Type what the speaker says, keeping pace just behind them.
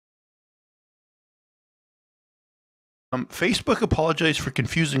Facebook apologized for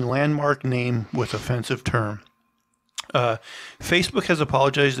confusing landmark name with offensive term. Facebook has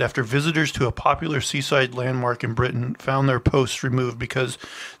apologized after visitors to a popular seaside landmark in Britain found their posts removed because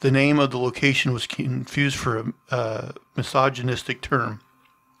the name of the location was confused for a misogynistic term.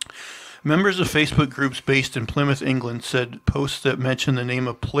 Members of Facebook groups based in Plymouth, England, said posts that mentioned the name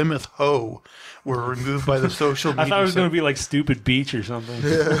of Plymouth Hoe were removed by the social media. I thought it was going to be like Stupid Beach or something.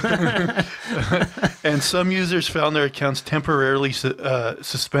 Yeah. And some users found their accounts temporarily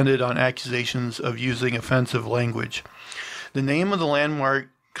suspended on accusations of using offensive language. The name of the landmark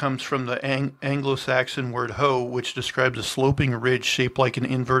comes from the Anglo-Saxon word hoe, which describes a sloping ridge shaped like an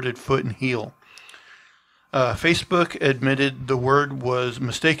inverted foot and heel. Facebook admitted the word was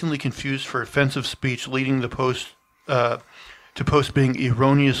mistakenly confused for offensive speech, leading the post to posts being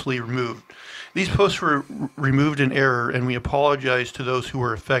erroneously removed. These posts were removed in error, and we apologize to those who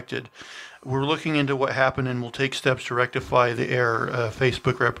were affected. We're looking into what happened and will take steps to rectify the error,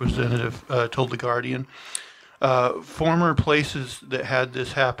 Facebook representative told The Guardian. Former places that had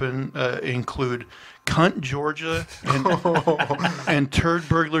this happen include Cunt, Georgia, and Turd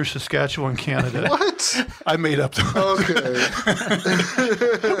Burglar, Saskatchewan, Canada. What? I made up those. Okay.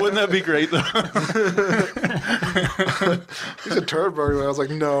 Wouldn't that be great, though? He's a turd burglar. I was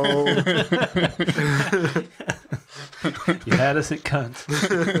like, no. You had us at cunts.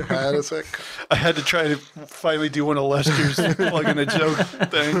 Had a sec. I had to try to finally do one of Lester's plug in a joke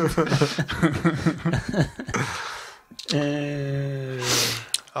thing.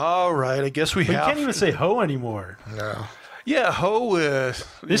 All right, I guess we You have. can't even say hoe anymore. No. Yeah, hoe.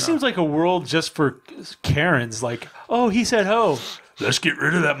 This seems like a world just for Karens. Like, oh, he said hoe. Let's get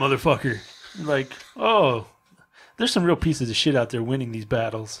rid of that motherfucker. Like, oh, there's some real pieces of shit out there winning these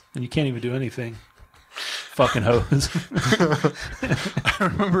battles, and you can't even do anything. Fucking hoes. I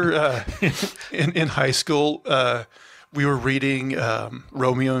remember in high school, we were reading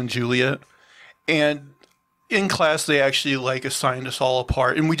Romeo and Juliet, and in class they actually like assigned us all a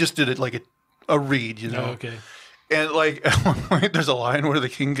part, and we just did it like a read, you know. Oh, okay. And like at one point, there's a line where the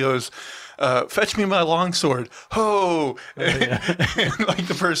king goes, "Fetch me my longsword, ho!" yeah. And like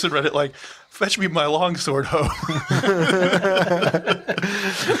the person read it like, "Fetch me my longsword, ho!"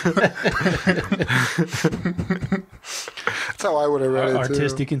 That's how I would have read it, too.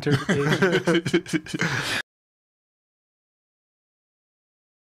 Artistic interpretation.